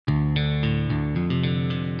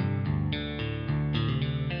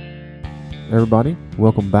Everybody,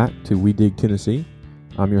 welcome back to We Dig Tennessee.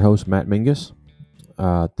 I'm your host, Matt Mingus.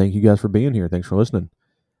 Thank you guys for being here. Thanks for listening.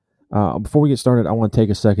 Before we get started, I want to take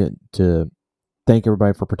a second to thank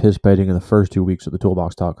everybody for participating in the first 2 weeks of the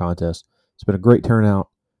Toolbox Talk contest. It's been a great turnout,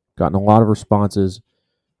 gotten a lot of responses.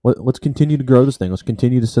 Let's continue to grow this thing. Let's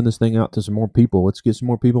continue to send this thing out to some more people. Let's get some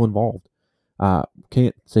more people involved.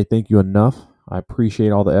 Can't say thank you enough. I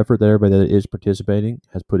appreciate all the effort that everybody that is participating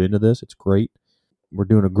has put into this. It's great. We're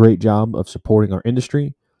doing a great job of supporting our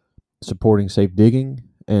industry, supporting safe digging,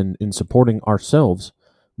 and in supporting ourselves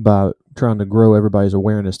by trying to grow everybody's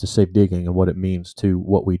awareness to safe digging and what it means to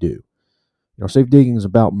what we do. Safe digging is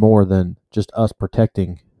about more than just us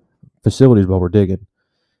protecting facilities while we're digging.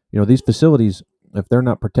 These facilities, if they're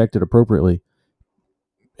not protected appropriately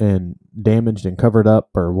and damaged and covered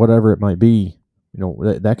up or whatever it might be,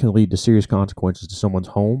 that can lead to serious consequences to someone's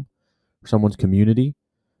home, someone's community.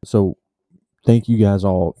 So thank you guys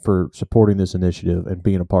all for supporting this initiative and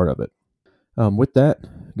being a part of it. With that,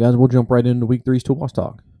 guys, we'll jump right into Week 3's Toolbox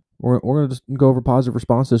Talk. We're going to just go over positive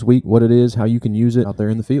response this week, what it is, how you can use it out there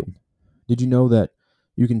in the field. Did you know that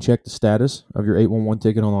you can check the status of your 811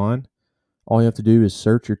 ticket online? All you have to do is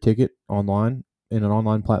search your ticket online in an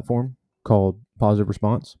online platform called Positive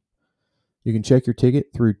Response. You can check your ticket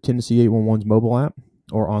through Tennessee 811's mobile app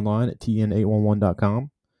or online at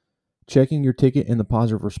tn811.com. Checking your ticket in the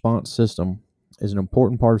Positive Response system is an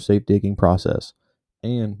important part of safe digging process,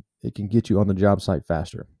 and it can get you on the job site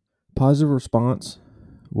faster. Positive Response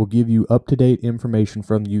will give you up-to-date information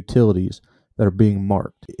from the utilities that are being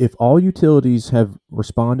marked. If all utilities have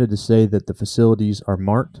responded to say that the facilities are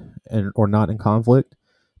marked or not in conflict,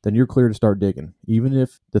 then you're clear to start digging, even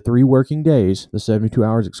if the 3 working days, the 72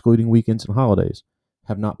 hours excluding weekends and holidays,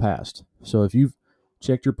 have not passed. So if you've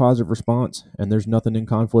checked your Positive Response and there's nothing in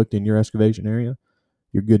conflict in your excavation area,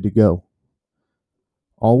 you're good to go.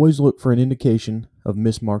 Always look for an indication of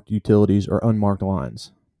mismarked utilities or unmarked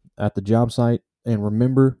lines at the job site, and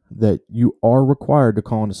remember that you are required to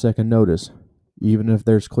call in a second notice, even if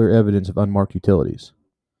there's clear evidence of unmarked utilities.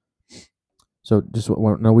 So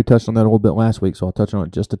we touched on that a little bit last week, so I'll touch on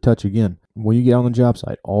it just a touch again. When you get on the job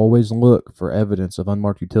site, always look for evidence of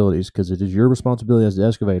unmarked utilities, because it is your responsibility as the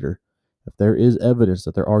excavator, if there is evidence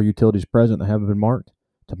that there are utilities present that haven't been marked,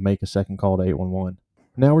 to make a second call to 811.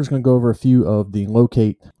 Now we're just going to go over a few of the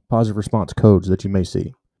locate positive response codes that you may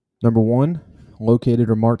see. Number 1, located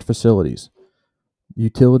or marked facilities.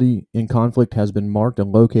 Utility in conflict has been marked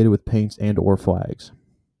and located with paints and or flags.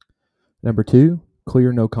 Number 2,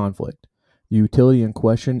 clear no conflict. The utility in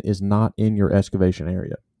question is not in your excavation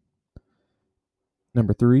area.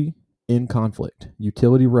 Number 3, in conflict.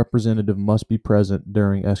 Utility representative must be present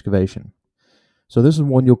during excavation. So this is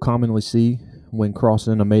one you'll commonly see when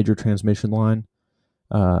crossing a major transmission line.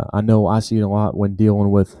 I know I see it a lot when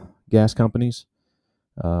dealing with gas companies.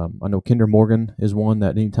 I know Kinder Morgan is one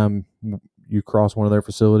that anytime you cross one of their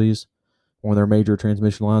facilities, one of their major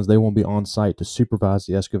transmission lines, they won't be on site to supervise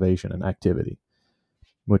the excavation and activity,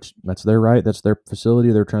 which that's their right. That's their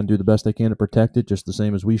facility. They're trying to do the best they can to protect it, just the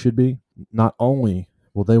same as we should be. Not only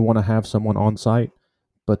will they want to have someone on site,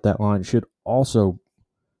 but that line should also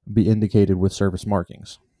be indicated with service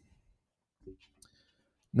markings.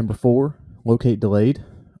 Number 4, locate delayed.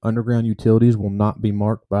 Underground utilities will not be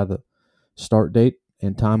marked by the start date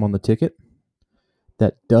and time on the ticket.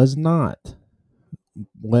 That does not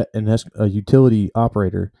let a utility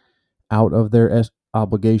operator out of their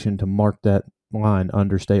obligation to mark that line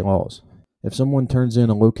under state laws. If someone turns in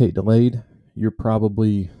a locate delayed, you're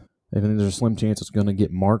probably, I think there's a slim chance it's going to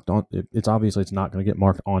get marked on. It's obviously it's not going to get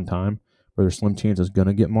marked on time, but there's a slim chance it's going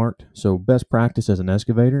to get marked. So best practice as an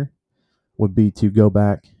excavator would be to go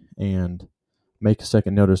back and make a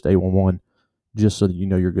second notice to 811 just so that you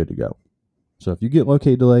know you're good to go. So if you get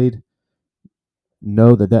locate delayed,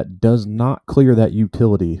 know that does not clear that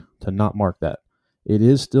utility to not mark that. It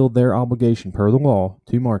is still their obligation per the law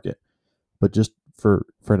to mark it, but just for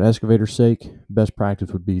an excavator's sake, best practice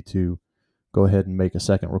would be to go ahead and make a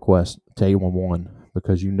second request to 811,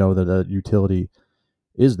 because you know that a utility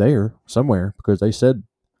is there somewhere, because they said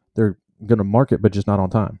they're going to mark it, but just not on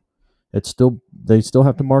time. They still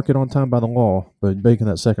have to mark it on time by the law, but making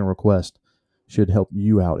that second request should help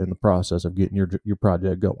you out in the process of getting your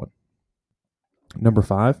project going. Number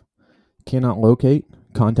 5, cannot locate,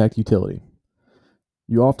 contact utility.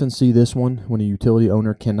 You often see this one when a utility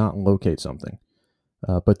owner cannot locate something,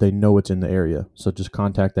 but they know it's in the area, so just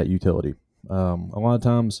contact that utility. A lot of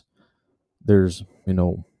times there's, I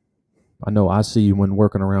know I see when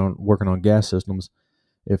working on gas systems,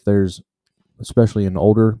 if there's especially an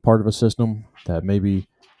older part of a system that maybe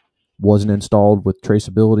wasn't installed with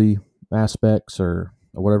traceability aspects or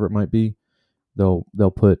whatever it might be,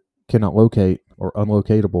 they'll put cannot locate or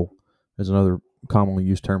unlocatable is another commonly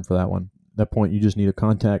used term for that one. At that point, you just need to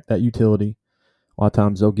contact that utility. A lot of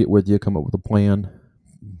times they'll get with you, come up with a plan,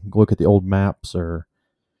 look at the old maps, or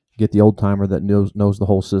get the old timer that knows the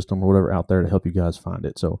whole system or whatever out there to help you guys find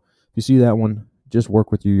it. So if you see that one, just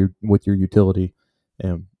work with your utility,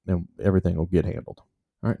 and everything will get handled.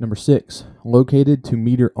 All right, number 6, located to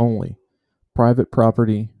meter only, private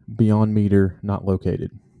property beyond meter not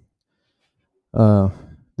located.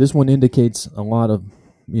 This one indicates a lot of,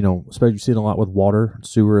 especially you see it a lot with water,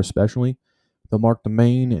 sewer especially. They'll mark the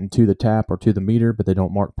main and to the tap or to the meter, but they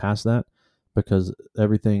don't mark past that because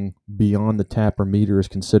everything beyond the tap or meter is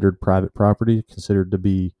considered private property, considered to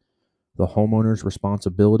be the homeowner's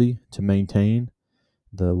responsibility to maintain.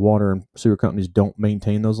 The water and sewer companies don't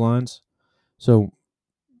maintain those lines. So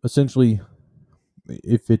essentially,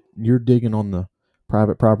 if you're digging on the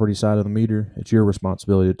private property side of the meter, it's your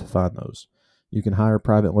responsibility to find those. You can hire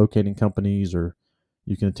private locating companies, or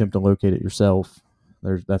you can attempt to locate it yourself.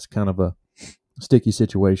 That's kind of a sticky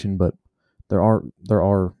situation, but there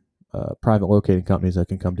are private locating companies that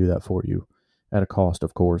can come do that for you at a cost,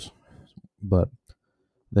 of course, but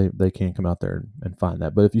they can come out there and find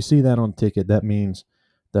that. But if you see that on a ticket, that means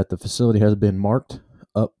that the facility has been marked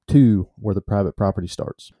up to where the private property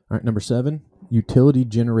starts. All right, number 7, utility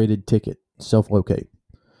generated ticket, self-locate.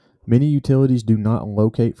 Many utilities do not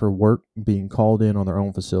locate for work being called in on their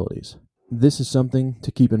own facilities. This is something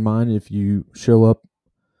to keep in mind if you show up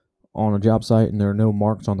on a job site and there are no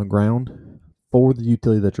marks on the ground for the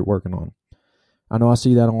utility that you're working on. I know I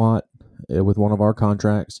see that a lot with one of our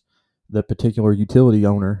contracts. The particular utility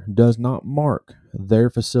owner does not mark their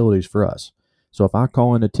facilities for us. So if I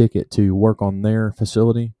call in a ticket to work on their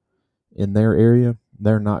facility in their area,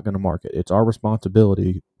 they're not going to mark it. It's our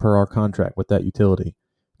responsibility per our contract with that utility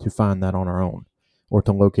to find that on our own or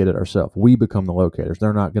to locate it ourselves. We become the locators.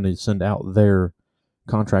 They're not going to send out their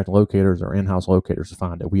contract locators or in-house locators to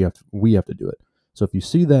find it. We have to do it. So if you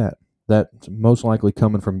see that, that's most likely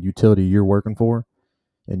coming from a utility you're working for,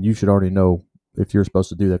 and you should already know if you're supposed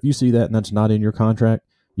to do that. If you see that and that's not in your contract,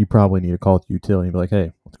 you probably need to call the utility and be like,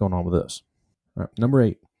 hey, what's going on with this? All right, number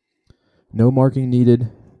 8, no marking needed,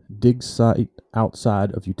 dig site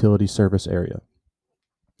outside of utility service area.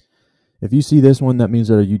 If you see this one, that means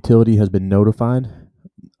that a utility has been notified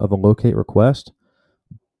of a locate request,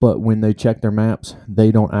 but when they check their maps, they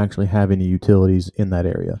don't actually have any utilities in that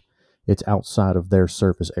area. It's outside of their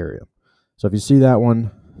service area. So if you see that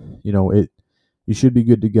one, you should be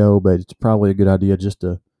good to go, but it's probably a good idea just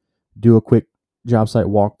to do a quick job site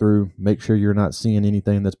walkthrough, make sure you're not seeing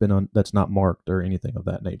anything that's not marked or anything of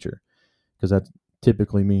that nature, because that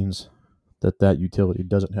typically means that utility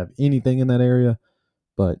doesn't have anything in that area,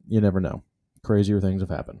 but you never know. Crazier things have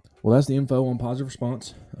happened. Well, that's the info on Positive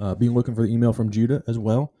Response. Be looking for the email from Judah as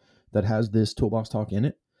well that has this Toolbox Talk in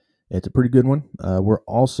it. It's a pretty good one. We're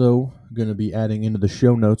also going to be adding into the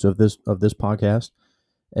show notes of this podcast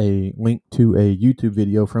a link to a YouTube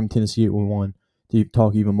video from Tennessee 811 to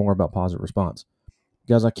talk even more about Positive Response.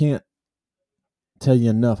 Guys, I can't tell you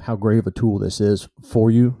enough how great of a tool this is for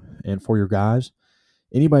you and for your guys.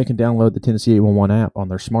 Anybody can download the Tennessee 811 app on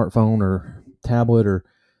their smartphone or tablet or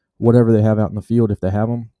whatever they have out in the field if they have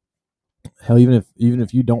them. Hell, even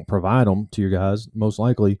if you don't provide them to your guys, most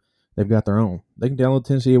likely they've got their own. They can download the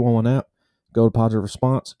Tennessee 811 app, go to Positive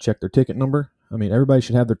Response, check their ticket number. I mean, everybody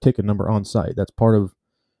should have their ticket number on site. That's part of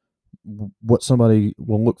what somebody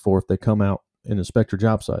will look for if they come out and inspect your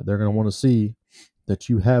job site. They're going to want to see that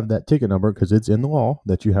you have that ticket number because it's in the law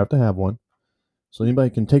that you have to have one. So anybody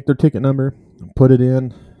can take their ticket number, put it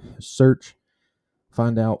in, search,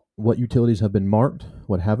 find out what utilities have been marked,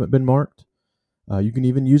 what haven't been marked. You can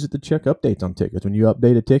even use it to check updates on tickets. When you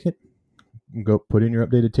update a ticket, go put in your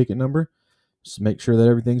updated ticket number, just make sure that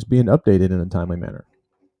everything's being updated in a timely manner.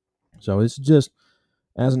 So it's just,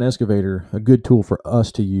 as an excavator, a good tool for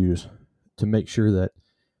us to use to make sure that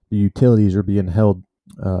the utilities are being held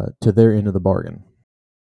to their end of the bargain.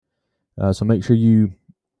 So make sure you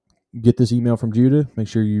get this email from Judah. Make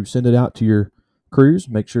sure you send it out to your crews.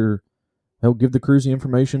 Make sure they'll give the crews the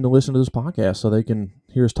information to listen to this podcast so they can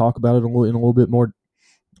hear us talk about it in a little bit more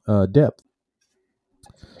depth.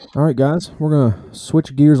 All right, guys, we're going to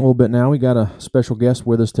switch gears a little bit now. We got a special guest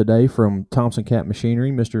with us today from Thompson Cat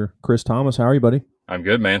Machinery, Mr. Chris Thomas. How are you, buddy? I'm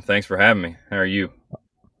good, man. Thanks for having me. How are you?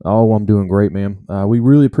 Oh, I'm doing great, man. We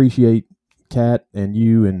really appreciate Cat and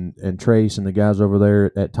you and Trace and the guys over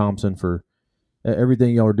there at Thompson for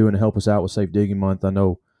everything y'all are doing to help us out with Safe Digging Month. I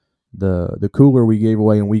know the cooler we gave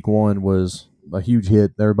away in week 1 was a huge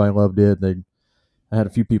hit. Everybody loved it. I had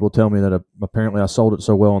a few people tell me that apparently I sold it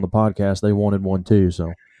so well on the podcast they wanted one too.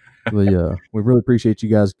 So We really appreciate you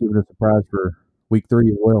guys giving us a prize for week 3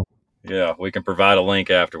 as well. Yeah, we can provide a link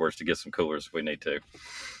afterwards to get some coolers if we need to.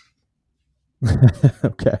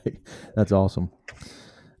 Okay, that's awesome.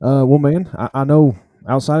 Well, man, I know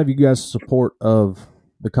outside of you guys' support of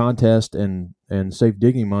the contest and Safe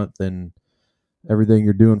Digging Month and everything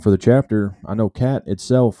you're doing for the chapter, I know CAT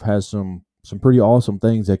itself has some pretty awesome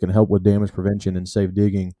things that can help with damage prevention and safe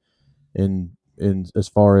digging in as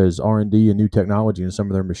far as R&D and new technology in some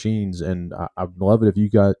of their machines. And I'd love it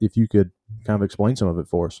if you could kind of explain some of it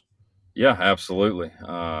for us. Yeah, absolutely.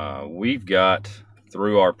 We've got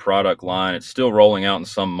through our product line, it's still rolling out in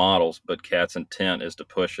some models, but CAT's intent is to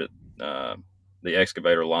push it, uh, the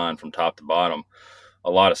excavator line from top to bottom. A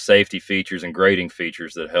lot of safety features and grading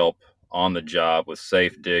features that help on the job with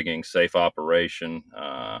safe digging, safe operation.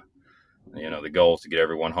 The goal is to get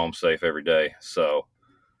everyone home safe every day. So,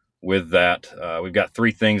 with that, we've got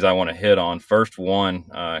three things I want to hit on. First one,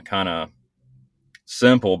 kind of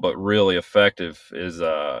simple but really effective, is an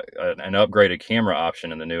upgraded camera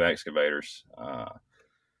option in the new excavators.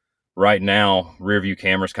 Right now, rear view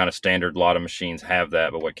camera is kind of standard. A lot of machines have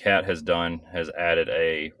that, but what CAT has done has added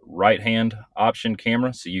a right hand option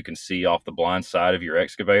camera so you can see off the blind side of your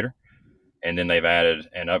excavator. And then they've added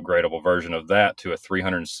an upgradable version of that to a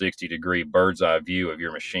 360-degree bird's eye view of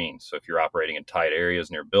your machine. So if you're operating in tight areas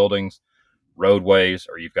near buildings, roadways,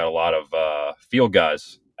 or you've got a lot of field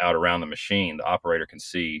guys out around the machine, the operator can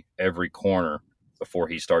see every corner before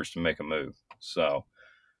he starts to make a move. So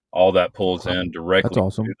all that pulls Wow, in that's directly to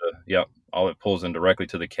awesome. all it pulls in directly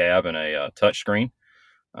to the cab in a touch screen.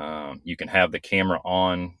 You can have the camera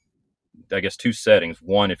on, I guess, two settings.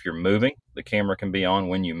 One, if you're moving, the camera can be on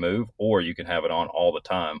when you move, or you can have it on all the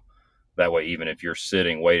time. That way, even if you're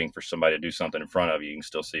sitting waiting for somebody to do something in front of you, you can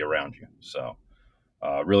still see around you. So,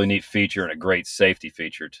 really neat feature and a great safety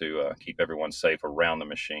feature to keep everyone safe around the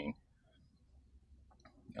machine.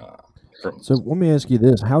 Uh, from So let me ask you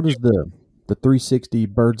this: how does the 360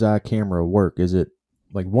 bird's eye camera work? Is it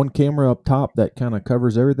like one camera up top that kind of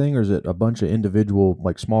covers everything, or is it a bunch of individual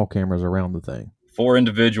like small cameras around the thing? Four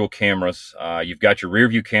individual cameras. You've got your rear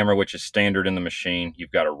view camera, which is standard in the machine.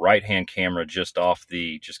 You've got a right hand camera just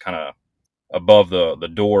kind of above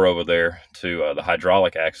the door over there to the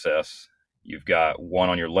hydraulic access. You've got one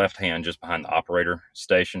on your left hand just behind the operator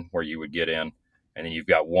station where you would get in. And then you've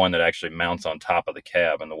got one that actually mounts on top of the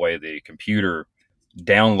cab. And the way the computer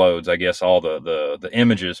downloads, I guess, all the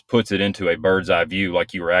images, puts it into a bird's eye view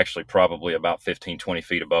like you were actually probably about 15, 20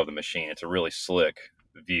 feet above the machine. It's a really slick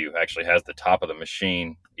view. Actually has the top of the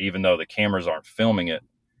machine, even though the cameras aren't filming it,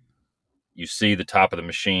 you see the top of the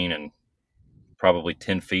machine and probably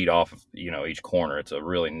 10 feet off of each corner. It's a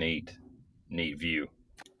really neat view.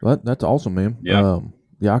 Well, that's awesome, man. Yeah.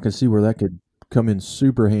 Yeah, I can see where that could come in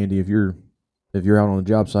super handy if you're out on the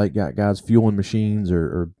job site, got guys fueling machines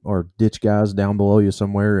or ditch guys down below you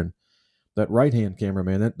somewhere, and that right hand camera,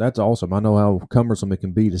 man, that's awesome. I know how cumbersome it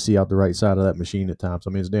can be to see out the right side of that machine at times. I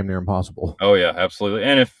mean, it's damn near impossible. Oh yeah, absolutely.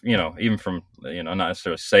 And if even from not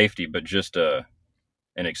necessarily safety, but just an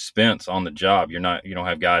expense on the job, you don't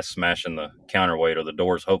have guys smashing the counterweight or the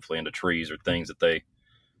doors hopefully into trees or things that they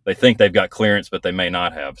think they've got clearance, but they may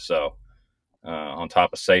not have. So on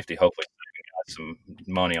top of safety, hopefully got some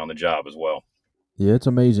money on the job as well. Yeah, it's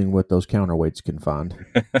amazing what those counterweights can find.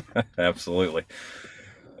 Absolutely,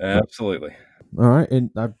 absolutely. All right,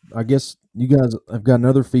 and I guess you guys have got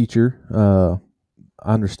another feature.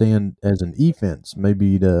 I understand as an e-fence,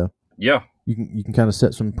 maybe Yeah, you can kind of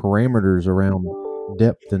set some parameters around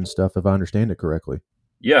depth and stuff, if I understand it correctly.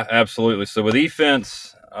 yeah, absolutely. So with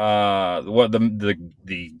eFence, what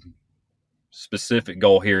the specific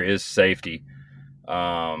goal here is safety.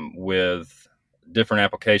 With different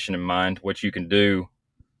application in mind, what you can do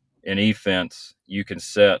in eFence, you can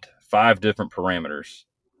set 5 different parameters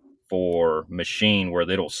for machine where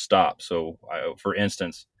it'll stop. So, for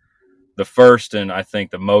instance, the first and I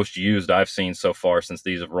think the most used I've seen so far since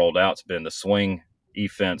these have rolled out has been the swing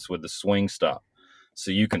eFence with the swing stop.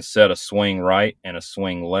 So you can set a swing right and a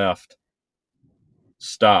swing left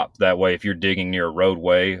stop. That way, if you're digging near a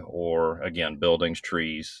roadway or again buildings,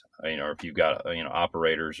 trees, if you've got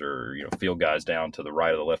operators or field guys down to the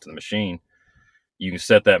right or the left of the machine, you can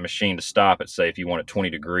set that machine to stop at, say, if you want it 20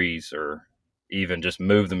 degrees, or even just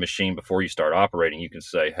move the machine before you start operating. You can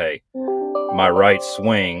say, hey, my right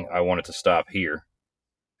swing, I want it to stop here,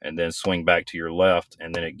 and then swing back to your left,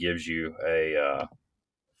 and then it gives you a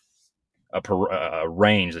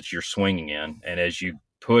range that you're swinging in. And as you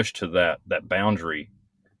push to that boundary,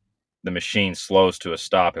 the machine slows to a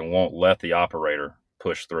stop and won't let the operator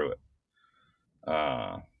push through it.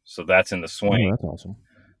 So that's in the Oh, swing. that's awesome.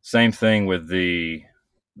 Same thing with the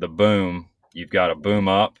the boom, you've got a boom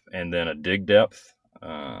up and then a dig depth.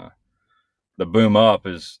 The boom up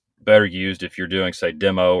is better used if you're doing, say,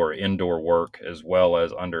 demo or indoor work, as well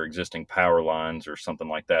as under existing power lines or something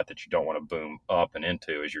like that you don't want to boom up and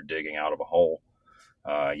into as you're digging out of a hole.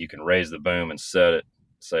 You can raise the boom and set it,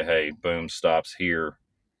 say, hey, boom stops here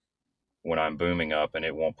when I'm booming up, and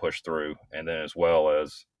it won't push through. And then as well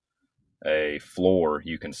as a floor,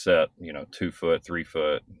 you can set, 2 foot, 3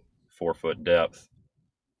 foot, 4 foot depth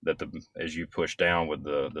that as you push down with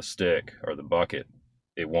the stick or the bucket,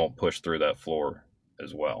 it won't push through that floor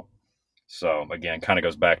as well. So again, kind of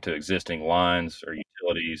goes back to existing lines or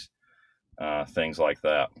utilities, things like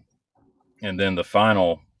that. And then the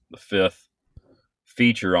fifth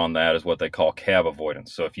feature on that is what they call cab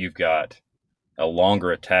avoidance. So if you've got a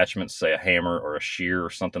longer attachment, say a hammer or a shear or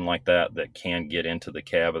something like that can get into the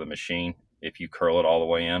cab of the machine if you curl it all the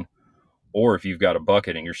way in, or if you've got a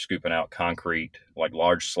bucket and you're scooping out concrete, like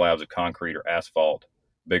large slabs of concrete or asphalt,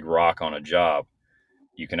 big rock on a job,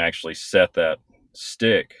 you can actually set that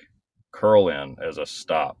stick curl in as a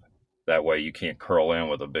stop. That way you can't curl in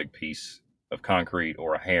with a big piece of concrete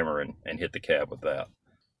or a hammer and hit the cab with that.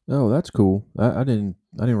 Oh, that's cool. I didn't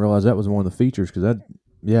realize that was one of the features, because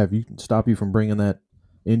if you can stop you from bringing that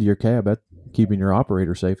into your cab, that keeping your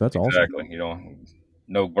operator safe. That's exactly. Awesome.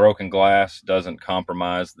 No broken glass, doesn't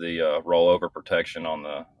compromise the rollover protection on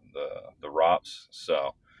the ROPS.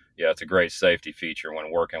 So yeah, it's a great safety feature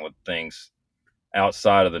when working with things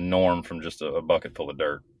outside of the norm from just a bucket full of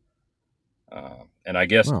dirt. And I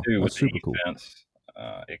guess Wow, too, with that's the super cool. e-fence,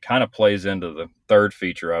 it kind of plays into the third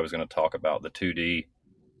feature I was going to talk about, the 2D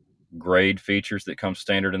grade features that come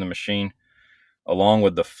standard in the machine. Along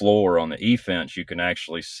with the floor on the e-fence, you can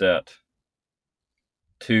actually set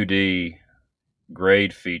 2D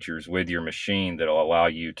grade features with your machine that'll allow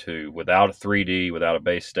you to, without a 3D, without a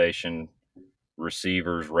base station,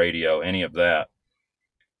 receivers, radio, any of that,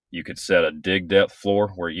 you could set a dig depth floor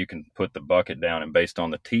where you can put the bucket down, and based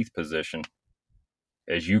on the teeth position,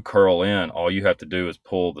 as you curl in, all you have to do is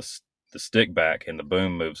pull the stick back and the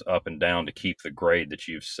boom moves up and down to keep the grade that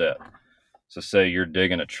you've set. So say you're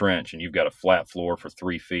digging a trench and you've got a flat floor for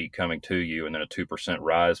 3 feet coming to you and then a 2%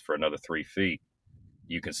 rise for another 3 feet.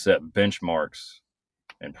 You can set benchmarks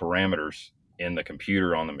and parameters in the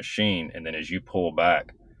computer on the machine, and then as you pull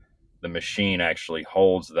back, the machine actually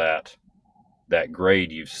holds that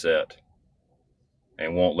grade you've set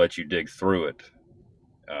and won't let you dig through it,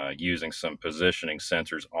 using some positioning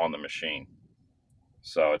sensors on the machine.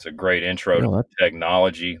 So it's a great intro to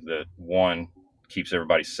technology that, one, keeps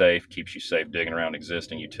everybody safe, keeps you safe digging around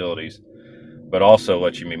existing utilities, but also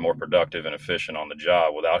lets you be more productive and efficient on the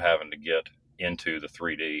job without having to get into the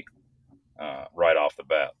 3D right off the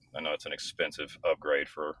bat. I know it's an expensive upgrade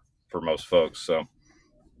for most folks. So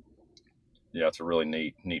yeah, it's a really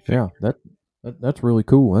neat feature. Yeah, that's really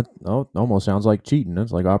cool. That almost sounds like cheating.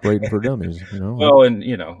 That's like operating for dummies. Well, and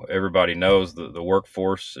everybody knows the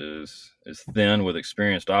workforce is thin with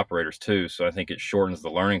experienced operators too. So I think it shortens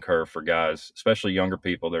the learning curve for guys, especially younger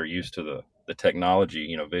people that are used to the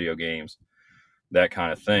technology, video games, that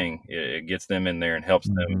kind of thing. It gets them in there and helps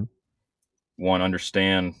them, one,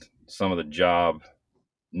 understand some of the job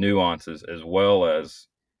nuances, as well as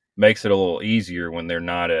makes it a little easier when they're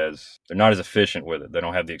not as efficient with it. They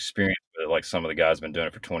don't have the experience with it like some of the guys been doing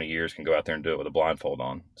it for 20 years can go out there and do it with a blindfold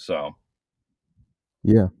on. So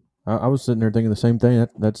yeah, I was sitting there thinking the same thing.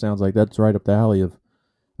 That sounds like that's right up the alley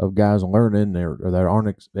of guys learning or that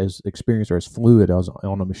aren't as experienced or as fluid as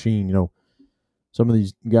on a machine. Some of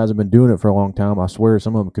these guys have been doing it for a long time. I swear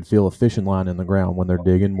some of them could feel a fishing line in the ground when they're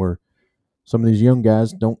digging, where some of these young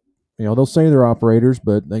guys don't, they'll say they're operators,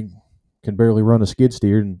 but they can barely run a skid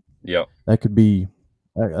steer. And yep, that could be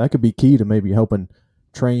key to maybe helping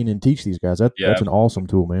train and teach these guys. That's an awesome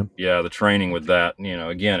tool, man. Yeah, the training with that,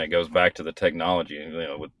 again, it goes back to the technology.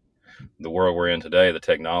 With the world we're in today, the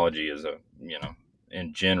technology is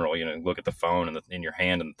in general, look at the phone and in your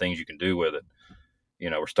hand and the things you can do with it.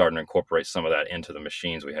 We're starting to incorporate some of that into the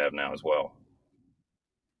machines we have now as well.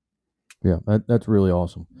 Yeah, that's really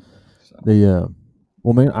awesome. So.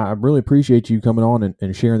 Well, man, I really appreciate you coming on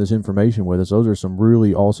and sharing this information with us. Those are some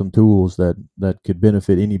really awesome tools that could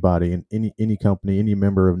benefit anybody and any company, any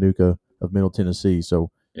member of NUCA of Middle Tennessee. So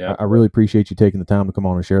yeah, I really appreciate you taking the time to come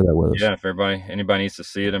on and share that with us. Yeah, if anybody needs to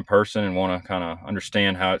see it in person and want to kind of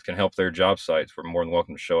understand how it can help their job sites, we're more than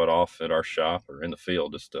welcome to show it off at our shop or in the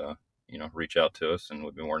field. Just reach out to us, and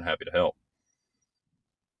we'd be more than happy to help.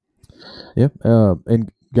 Yep.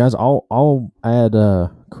 And guys, I'll add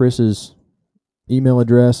Chris's email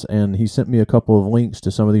address, and he sent me a couple of links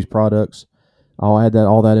to some of these products. I'll add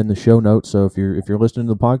all that in the show notes. So if you're listening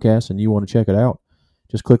to the podcast and you want to check it out,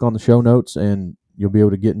 just click on the show notes and you'll be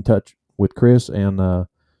able to get in touch with Chris and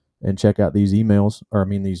check out these emails, or I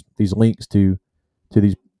mean these links to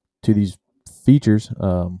these features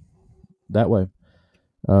that way.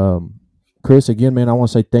 Chris, again, man, I want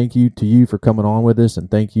to say thank you to you for coming on with us, and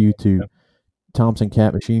thank you to Thompson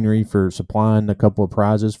Cat Machinery for supplying a couple of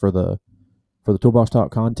prizes for the Toolbox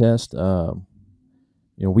Talk contest.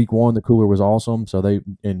 Week 1 the cooler was awesome, so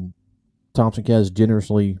Thompson Cat has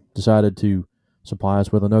generously decided to supply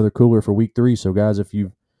us with another cooler for week 3. So, guys, if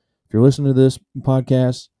you're listening to this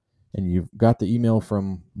podcast and you've got the email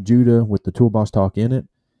from Judah with the Toolbox Talk in it,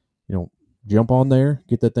 jump on there,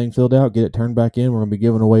 get that thing filled out, get it turned back in. We're going to be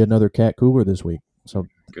giving away another cat cooler this week. So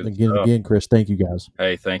again, Chris, thank you guys.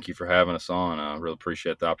 Hey, thank you for having us on. I really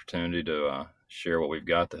appreciate the opportunity to share what we've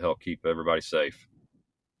got to help keep everybody safe.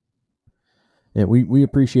 Yeah, we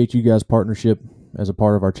appreciate you guys' partnership as a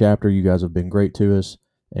part of our chapter. You guys have been great to us,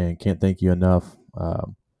 and can't thank you enough.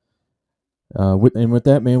 With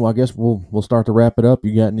that, man, well, I guess we'll start to wrap it up.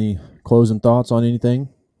 You got any closing thoughts on anything?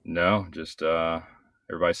 No, just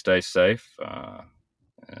everybody stay safe,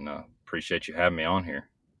 and appreciate you having me on here.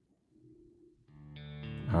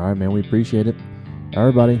 All right, man, we appreciate it.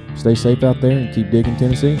 Everybody, stay safe out there and keep digging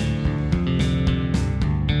Tennessee.